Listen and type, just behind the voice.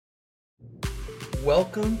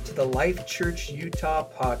Welcome to the Life Church Utah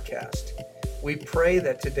podcast. We pray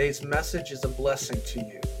that today's message is a blessing to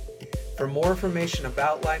you. For more information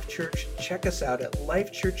about Life Church, check us out at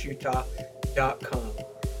lifechurchutah.com.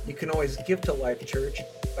 You can always give to Life Church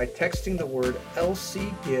by texting the word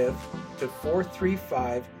LCGIVE to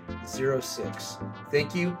 43506.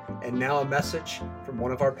 Thank you, and now a message from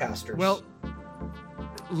one of our pastors. Well,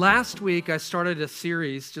 last week I started a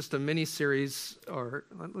series, just a mini-series, or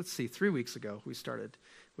let's see, 3 weeks ago we started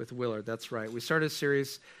with Willard, that's right. We started a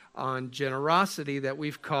series on generosity that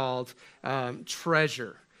we've called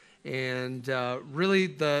Treasure. And really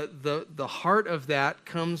the heart of that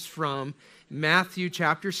comes from Matthew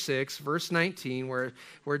chapter 6, verse 19, where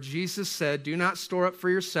Jesus said, "Do not store up for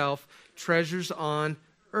yourself treasures on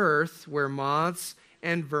earth where moths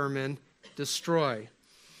and vermin destroy,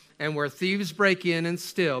 and where thieves break in and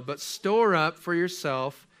steal, but store up for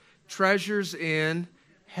yourself treasures in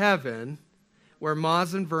heaven, where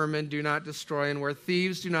moths and vermin do not destroy, and where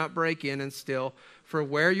thieves do not break in and steal. For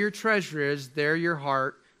where your treasure is, there your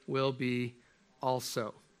heart will be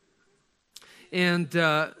also." And,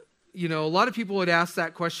 a lot of people would ask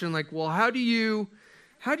that question, like, well, how do you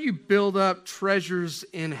build up treasures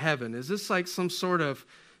in heaven? Is this like some sort of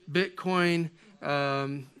Bitcoin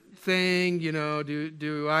thing?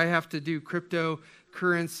 Do I have to do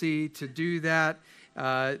cryptocurrency to do that?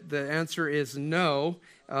 The answer is no.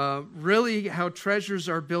 Really, how treasures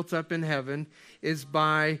are built up in heaven is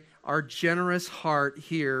by our generous heart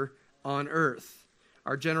here on earth.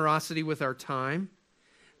 Our generosity with our time,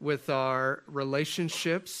 with our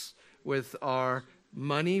relationships, with our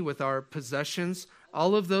money, with our possessions.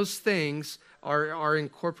 All of those things are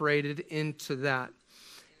incorporated into that.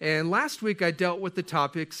 And last week I dealt with the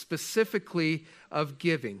topic specifically of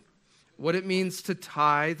giving. What it means to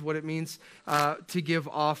tithe, what it means to give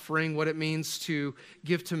offering, what it means to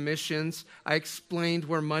give to missions. I explained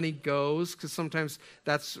where money goes, because sometimes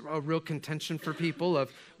that's a real contention for people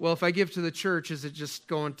of, well, if I give to the church, is it just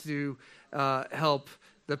going to help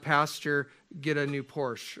the pastor get a new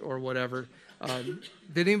Porsche or whatever?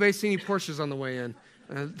 Did anybody see any Porsches on the way in?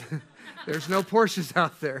 There's no Porsches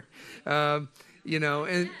out there.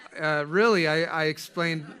 Really, I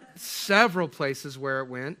explained several places where it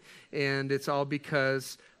went, and it's all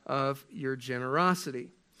because of your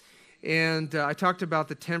generosity. And I talked about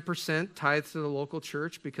the 10% tithe to the local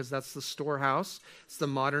church, because that's the storehouse. It's the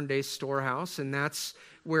modern day storehouse, and that's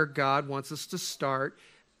where God wants us to start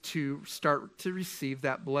to receive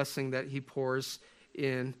that blessing that he pours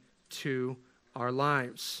into our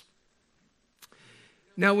lives.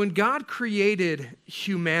 Now, when God created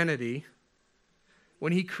humanity,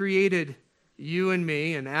 when he created you and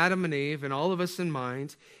me and Adam and Eve and all of us in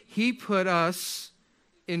mind, he put us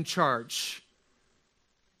in charge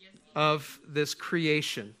of this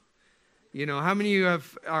creation. How many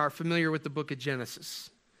of you are familiar with the book of Genesis?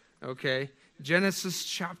 Okay, Genesis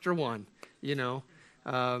chapter 1, in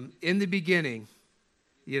the beginning,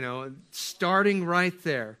 starting right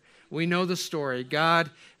there. We know the story.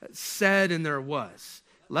 God said, and there was.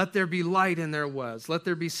 Let there be light, and there was. Let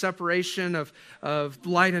there be separation of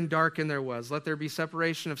light and dark, and there was. Let there be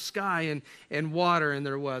separation of sky and water, and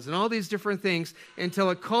there was. And all these different things until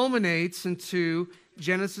it culminates into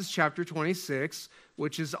Genesis chapter 26,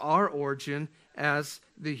 which is our origin as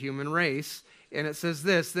the human race. And it says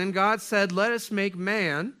this, "Then God said, let us make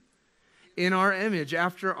man in our image,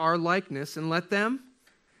 after our likeness, and let them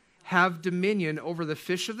have dominion over the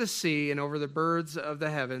fish of the sea, and over the birds of the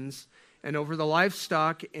heavens, and over the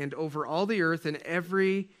livestock, and over all the earth, and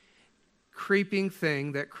every creeping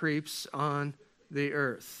thing that creeps on the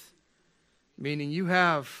earth." Meaning you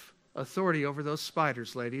have authority over those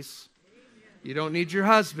spiders, ladies. You don't need your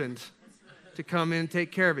husband to come in and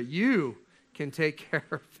take care of it. You can take care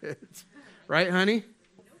of it. Right, honey?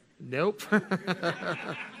 Nope.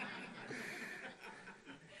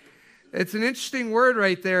 It's an interesting word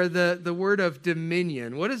right there, the word of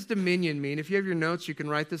dominion. What does dominion mean? If you have your notes, you can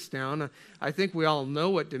write this down. I think we all know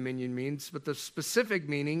what dominion means, but the specific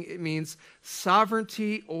meaning, it means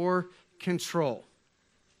sovereignty or control.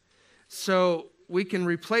 So we can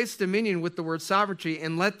replace dominion with the word sovereignty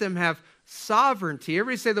and let them have sovereignty.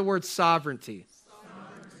 Everybody say the word sovereignty.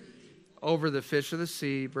 Over the fish of the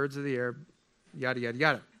sea, birds of the air, yada, yada,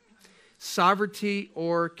 yada. Sovereignty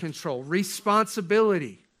or control.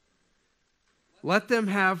 Responsibility. Let them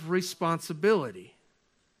have responsibility.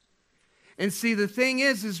 And see, the thing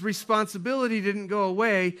is responsibility didn't go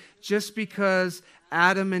away just because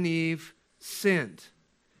Adam and Eve sinned.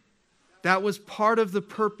 That was part of the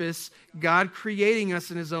purpose, God creating us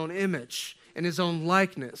in his own image and his own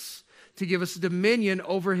likeness, to give us dominion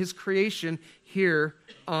over his creation here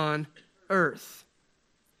on earth.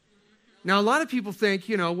 Now, a lot of people think,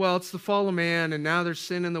 well, it's the fall of man and now there's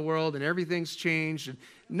sin in the world and everything's changed. And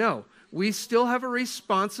no, we still have a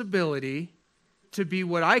responsibility to be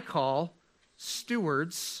what I call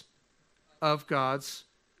stewards of God's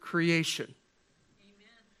creation. Amen.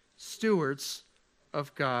 Stewards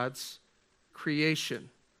of God's creation.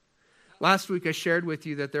 Last week I shared with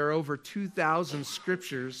you that there are over 2,000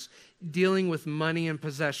 scriptures dealing with money and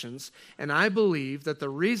possessions. And I believe that the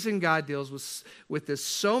reason God deals with this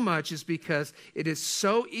so much is because it is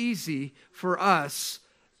so easy for us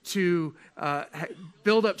to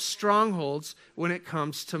build up strongholds when it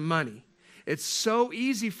comes to money. It's so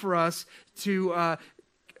easy for us to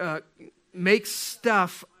make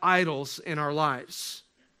stuff idols in our lives.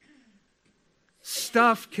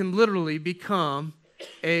 Stuff can literally become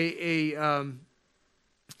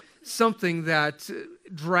something that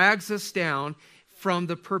drags us down from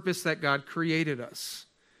the purpose that God created us.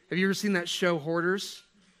 Have you ever seen that show, Hoarders?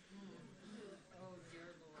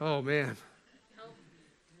 Oh, man.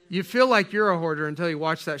 You feel like you're a hoarder until you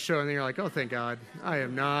watch that show, and then you're like, oh, thank God. I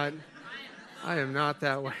am not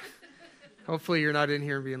that way. Hopefully you're not in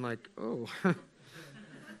here being like, oh.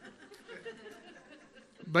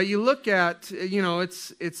 But you look at,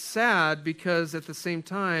 it's sad because at the same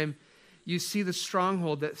time, you see the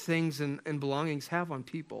stronghold that things and belongings have on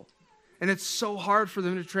people. And it's so hard for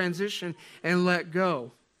them to transition and let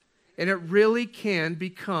go. And it really can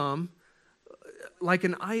become like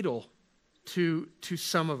an idol to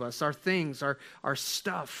some of us, our things, our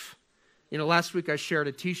stuff. Last week I shared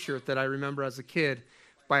a t-shirt that I remember as a kid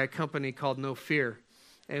by a company called No Fear.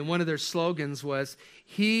 And one of their slogans was,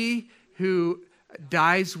 "He who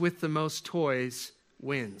dies with the most toys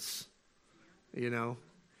wins."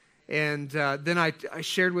 And then I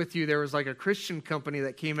shared with you there was like a Christian company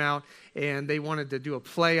that came out and they wanted to do a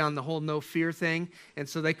play on the whole no fear thing. And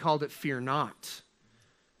so they called it Fear Not.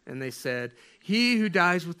 And they said, "He who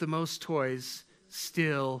dies with the most toys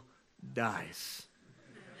still dies."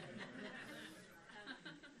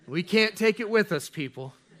 We can't take it with us,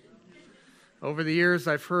 people. Over the years,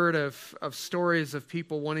 I've heard of stories of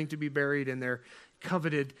people wanting to be buried in their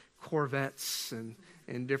coveted Corvettes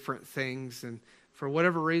and different things. And for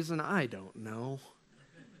whatever reason, I don't know.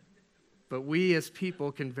 But we as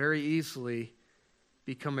people can very easily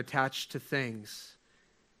become attached to things.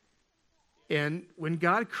 And when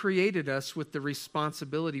God created us with the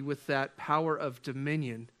responsibility, with that power of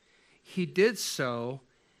dominion, He did so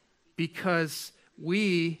because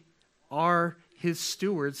we are His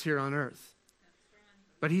stewards here on earth.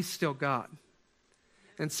 But He's still God.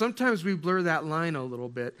 And sometimes we blur that line a little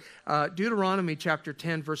bit. Deuteronomy chapter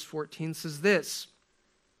 10, verse 14 says this.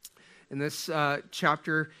 And this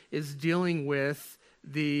chapter is dealing with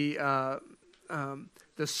the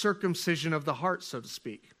circumcision of the heart, so to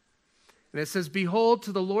speak. And it says, "Behold,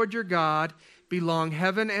 to the Lord your God belong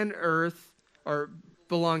heaven and earth, or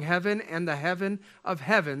belong heaven and the heaven of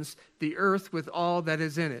heavens, the earth with all that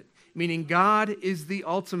is in it." Meaning God is the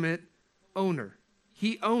ultimate owner.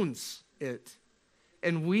 He owns it.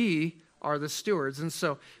 And we are the stewards. And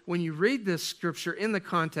so when you read this scripture in the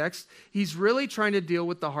context, he's really trying to deal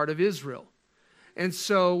with the heart of Israel. And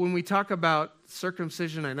so when we talk about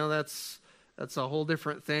circumcision, I know that's a whole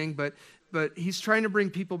different thing, but he's trying to bring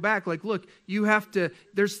people back. Like, look,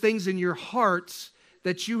 there's things in your heart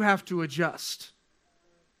that you have to adjust.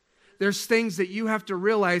 There's things that you have to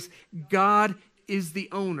realize God is the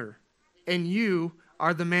owner and you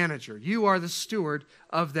are the manager. You are the steward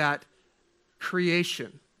of that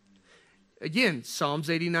creation. Again, Psalms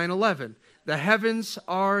 89:11. "The heavens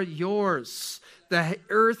are yours. The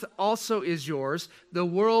earth also is yours. The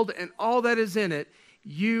world and all that is in it,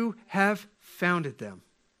 you have founded them."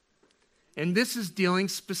 And this is dealing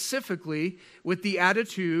specifically with the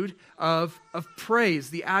attitude of praise,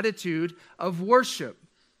 the attitude of worship.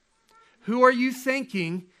 Who are you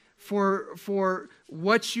thanking for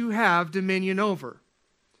what you have dominion over?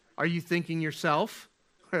 Are you thanking yourself?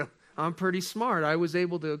 Well, I'm pretty smart. I was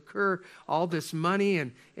able to incur all this money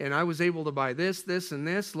and I was able to buy this, and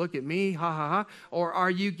this. Look at me, ha, ha, ha. Or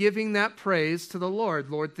are you giving that praise to the Lord?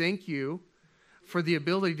 Lord, thank you for the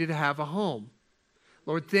ability to have a home.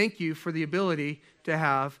 Lord, thank you for the ability to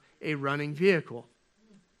have a running vehicle.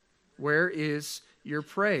 Where is your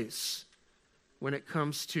praise when it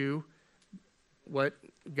comes to what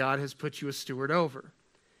God has put you a steward over?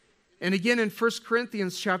 And again in 1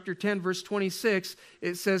 Corinthians chapter 10, verse 26,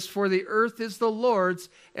 it says, "For the earth is the Lord's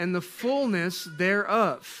and the fullness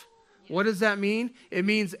thereof." What does that mean? It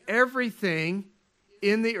means everything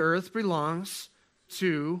in the earth belongs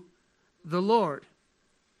to the Lord.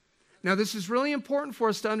 Now, this is really important for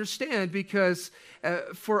us to understand because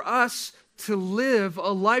for us to live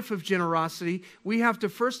a life of generosity, we have to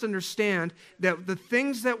first understand that the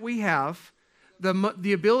things that we have,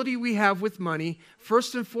 the ability we have with money,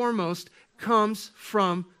 first and foremost, comes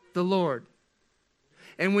from the Lord.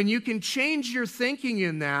 And when you can change your thinking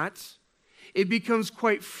in that, it becomes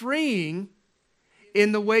quite freeing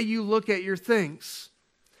in the way you look at your things.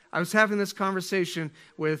 I was having this conversation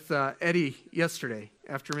with Eddie yesterday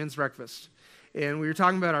after men's breakfast, and we were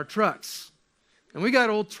talking about our trucks. And we got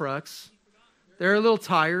old trucks. They're a little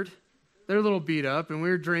tired. They're a little beat up, and we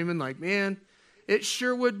were dreaming like, man, it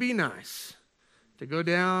sure would be nice to go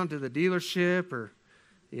down to the dealership or,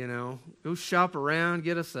 go shop around,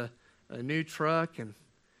 get us a new truck, and,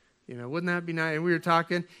 wouldn't that be nice? And we were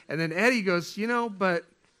talking, and then Eddie goes, but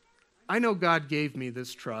I know God gave me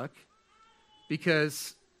this truck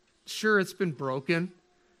because sure, it's been broken,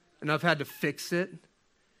 and I've had to fix it,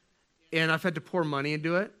 and I've had to pour money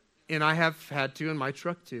into it, and I have had to in my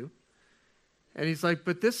truck too. And he's like,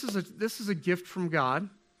 but this is a gift from God,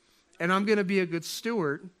 and I'm going to be a good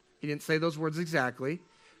steward. He didn't say those words exactly,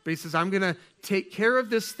 but he says, I'm going to take care of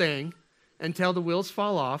this thing until the wheels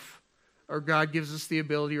fall off, or God gives us the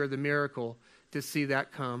ability or the miracle to see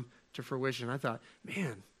that come to fruition. I thought,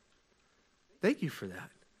 man, thank you for that.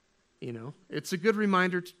 It's a good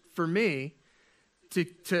reminder for me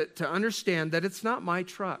to understand that it's not my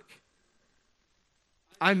truck.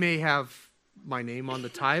 I may have my name on the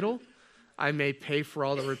title. I may pay for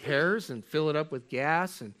all the repairs and fill it up with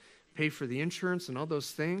gas and pay for the insurance and all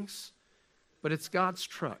those things. But it's God's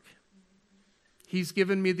truck. He's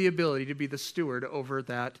given me the ability to be the steward over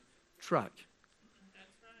that truck.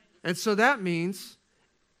 And so that means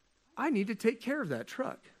I need to take care of that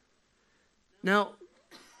truck. Now,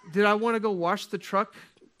 did I want to go wash the truck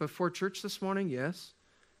before church this morning? Yes.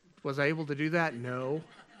 Was I able to do that? No.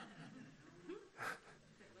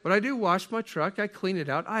 But I do wash my truck. I clean it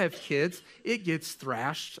out. I have kids. It gets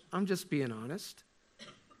thrashed. I'm just being honest.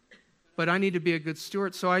 But I need to be a good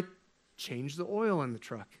steward, so I change the oil in the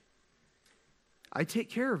truck. I take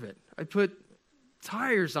care of it. I put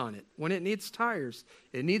tires on it when it needs tires.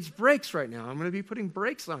 It needs brakes right now. I'm going to be putting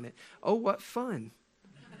brakes on it. Oh, what fun.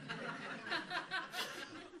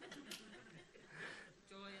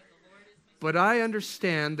 But I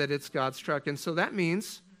understand that it's God's truck, and so that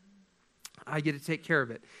means I get to take care of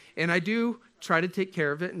it. And I do try to take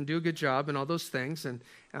care of it and do a good job and all those things. And,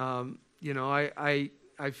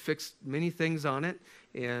 I've fixed many things on it,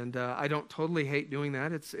 and I don't totally hate doing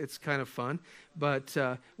that. It's kind of fun. But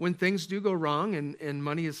when things do go wrong and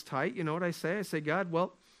money is tight, you know what I say? I say, God,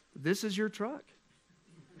 well, this is your truck.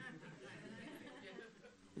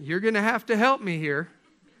 You're going to have to help me here.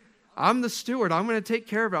 I'm the steward. I'm going to take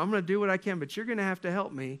care of it. I'm going to do what I can, but you're going to have to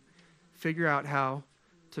help me figure out how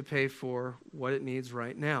to pay for what it needs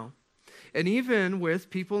right now. And even with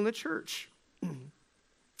people in the church,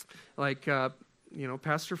 like,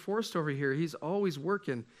 Pastor Forrest over here, he's always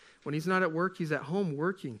working. When he's not at work, he's at home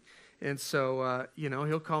working. And so,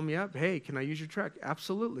 he'll call me up. Hey, can I use your truck?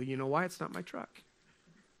 Absolutely. You know why? It's not my truck.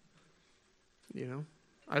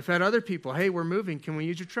 I've had other people, hey, we're moving. Can we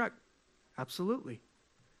use your truck? Absolutely.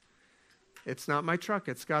 It's not my truck.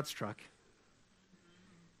 It's God's truck.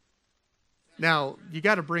 Now, you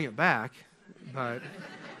got to bring it back, but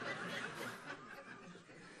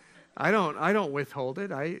I don't withhold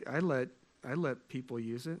it. I let people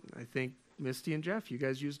use it. I think Misty and Jeff, you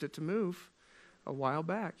guys used it to move a while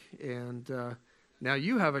back, and now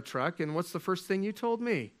you have a truck. And what's the first thing you told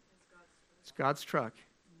me? It's God's truck.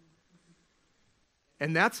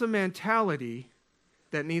 And that's a mentality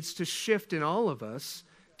that needs to shift in all of us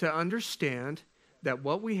to understand that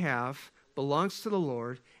what we have belongs to the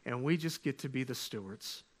Lord, and we just get to be the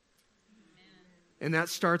stewards. And that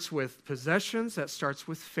starts with possessions, that starts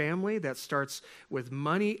with family, that starts with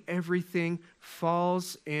money. Everything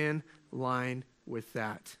falls in line with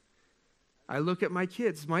that. I look at my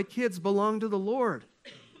kids. My kids belong to the Lord.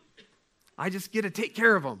 I just get to take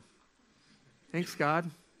care of them. Thanks, God.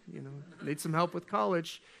 Need some help with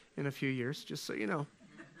college in a few years, just so you know.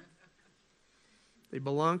 They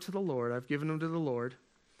belong to the Lord. I've given them to the Lord,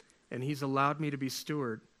 and He's allowed me to be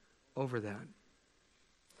steward over that.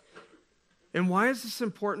 And why is this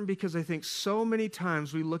important? Because I think so many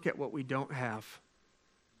times we look at what we don't have,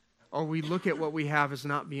 or we look at what we have as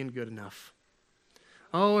not being good enough.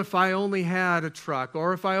 Oh, if I only had a truck,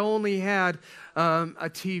 or if I only had a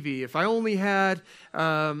TV, if I only had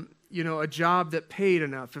a job that paid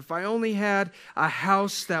enough, if I only had a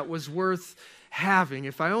house that was worth having,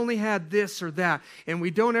 if I only had this or that. And we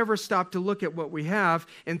don't ever stop to look at what we have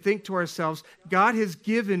and think to ourselves, God has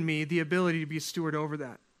given me the ability to be a steward over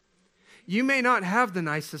that. You may not have the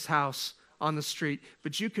nicest house on the street,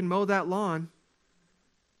 but you can mow that lawn.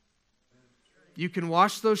 You can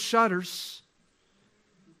wash those shutters.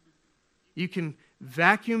 You can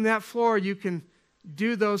vacuum that floor. You can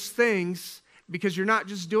do those things because you're not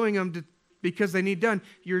just doing them because they need done.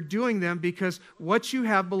 You're doing them because what you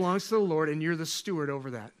have belongs to the Lord and you're the steward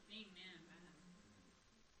over that. Amen.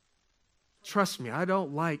 Trust me, I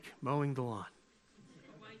don't like mowing the lawn.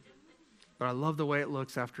 But I love the way it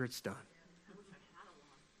looks after it's done.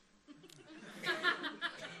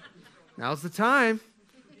 Now's the time.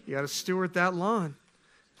 You got to steward that lawn.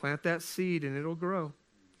 Plant that seed and it'll grow.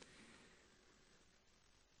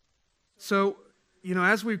 So,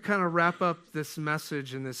 as we kind of wrap up this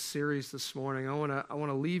message in this series this morning, I want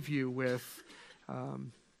to leave you with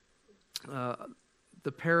the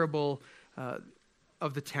parable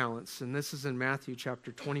of the talents. And this is in Matthew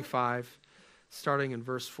chapter 25, starting in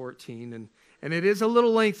verse 14. And it is a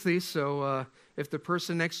little lengthy, so if the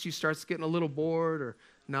person next to you starts getting a little bored or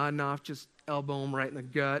nodding off, just elbow them right in the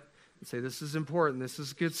gut and say, this is important, this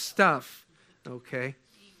is good stuff, okay?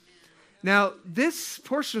 Now, this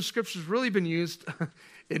portion of Scripture has really been used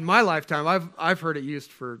in my lifetime. I've heard it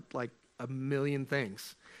used for like a million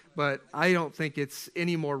things, but I don't think it's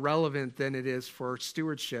any more relevant than it is for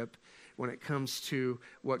stewardship when it comes to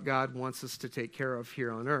what God wants us to take care of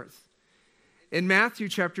here on earth. In Matthew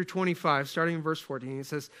chapter 25, starting in verse 14, it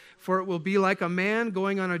says, "For it will be like a man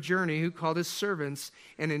going on a journey who called his servants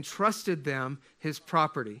and entrusted them his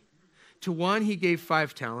property. To one he gave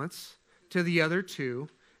 5 talents, to the other 2,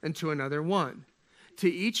 and to another 1, to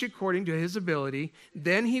each according to his ability.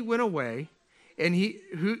 Then he went away, and he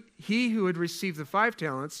who had received the 5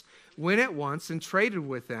 talents went at once and traded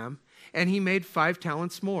with them, and he made 5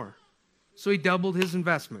 talents more." So he doubled his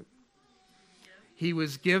investment. He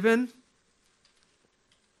was given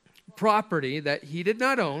property that he did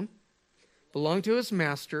not own, belonged to his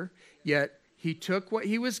master, yet he took what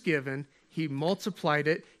he was given, he multiplied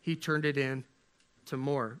it, he turned it into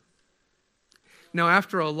more. Now,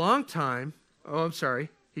 after a long time,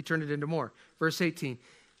 he turned it into more. Verse 18.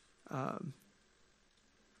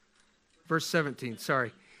 Verse 17,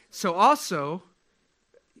 sorry. So also,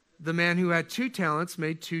 the man who had 2 talents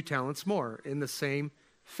made 2 talents more in the same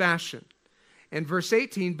fashion. And verse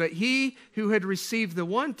 18, but he who had received the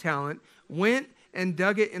 1 talent went and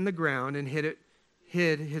dug it in the ground and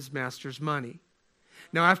hid his master's money.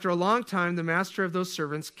 Now, after a long time, the master of those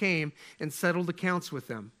servants came and settled accounts with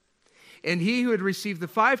them. And he who had received the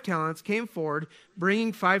 5 talents came forward,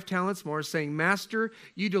 bringing 5 talents more, saying, "Master,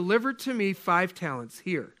 you delivered to me 5 talents.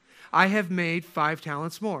 Here, I have made 5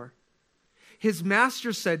 talents more." His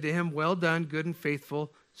master said to him, "Well done, good and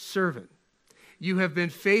faithful servant. You have been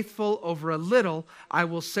faithful over a little. I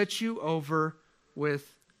will set you over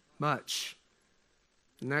with much."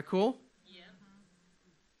 Isn't that cool? Yeah.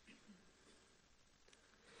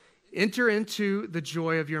 Enter into the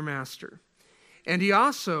joy of your master. And he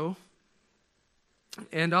also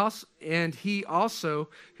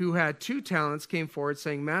who had 2 talents came forward,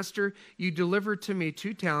 saying, "Master, you delivered to me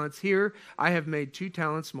 2 talents. Here I have made 2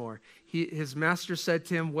 talents more." His master said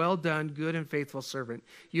to him, "Well done, good and faithful servant.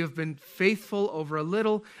 You have been faithful over a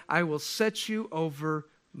little. I will set you over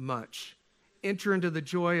much. Enter into the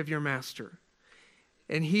joy of your master."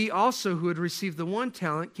 And he also, who had received the 1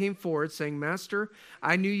 talent, came forward, saying, "Master,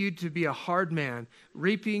 I knew you to be a hard man,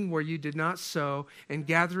 reaping where you did not sow, and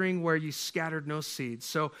gathering where you scattered no seed.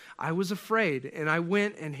 So I was afraid, and I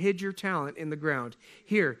went and hid your talent in the ground.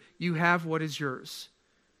 Here, you have what is yours."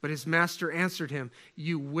 But his master answered him,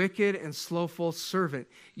 "You wicked and slothful servant,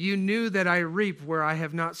 you knew that I reap where I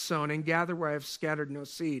have not sown, and gather where I have scattered no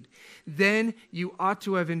seed. Then you ought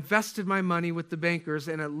to have invested my money with the bankers,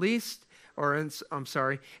 and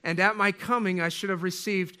and at my coming I should have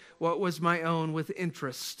received what was my own with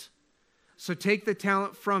interest. So take the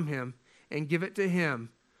talent from him and give it to him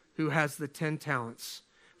who has the 10 talents.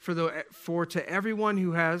 For to everyone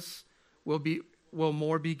who has will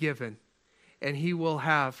more be given, and he will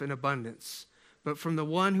have an abundance. But from the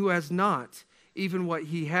one who has not, even what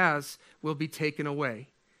he has will be taken away,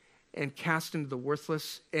 and cast into the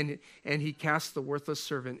worthless, and he cast the worthless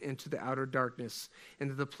servant into the outer darkness,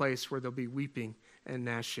 into the place where there'll be weeping and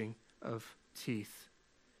gnashing of teeth.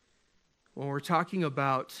 When we're talking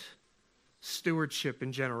about stewardship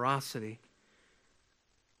and generosity,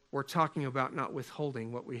 we're talking about not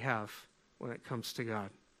withholding what we have when it comes to God.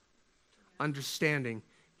 Understanding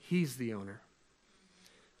He's the owner.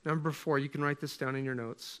 Number 4, you can write this down in your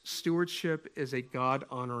notes. Stewardship is a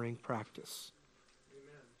God-honoring practice.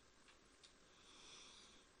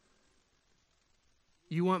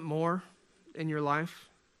 You want more in your life?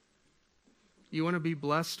 You want to be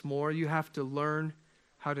blessed more? You have to learn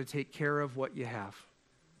how to take care of what you have.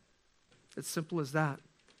 It's simple as that.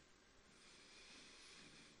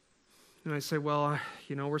 And I say, well,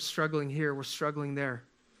 we're struggling here, we're struggling there.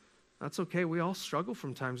 That's okay. We all struggle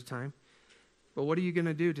from time to time. But what are you going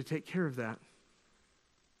to do to take care of that?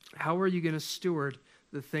 How are you going to steward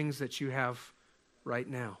the things that you have right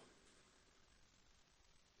now?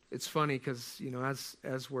 It's funny because,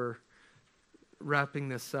 as we're wrapping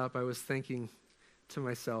this up, I was thinking to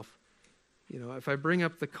myself, if I bring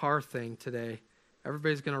up the car thing today,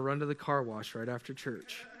 everybody's going to run to the car wash right after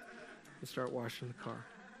church and start washing the car.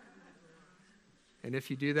 And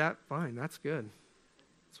if you do that, fine, that's good.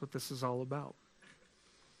 That's what this is all about.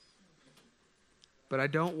 But I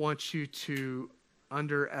don't want you to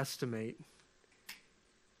underestimate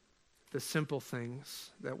the simple things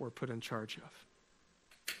that we're put in charge of.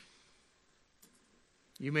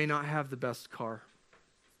 You may not have the best car.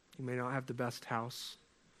 You may not have the best house.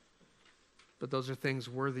 But those are things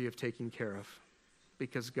worthy of taking care of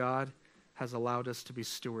because God has allowed us to be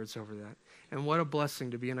stewards over that. And what a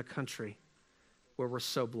blessing to be in a country where we're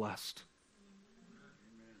so blessed.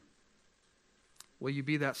 Will you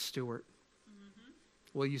be that steward?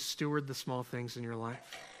 Will you steward the small things in your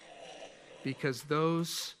life? Because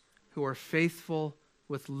those who are faithful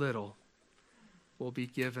with little will be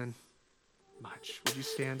given much. Would you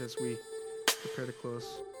stand as we prepare to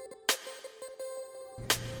close?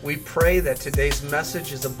 We pray that today's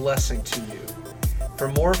message is a blessing to you. For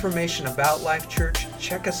more information about Life Church,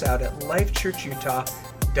 check us out at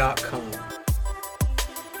lifechurchutah.com.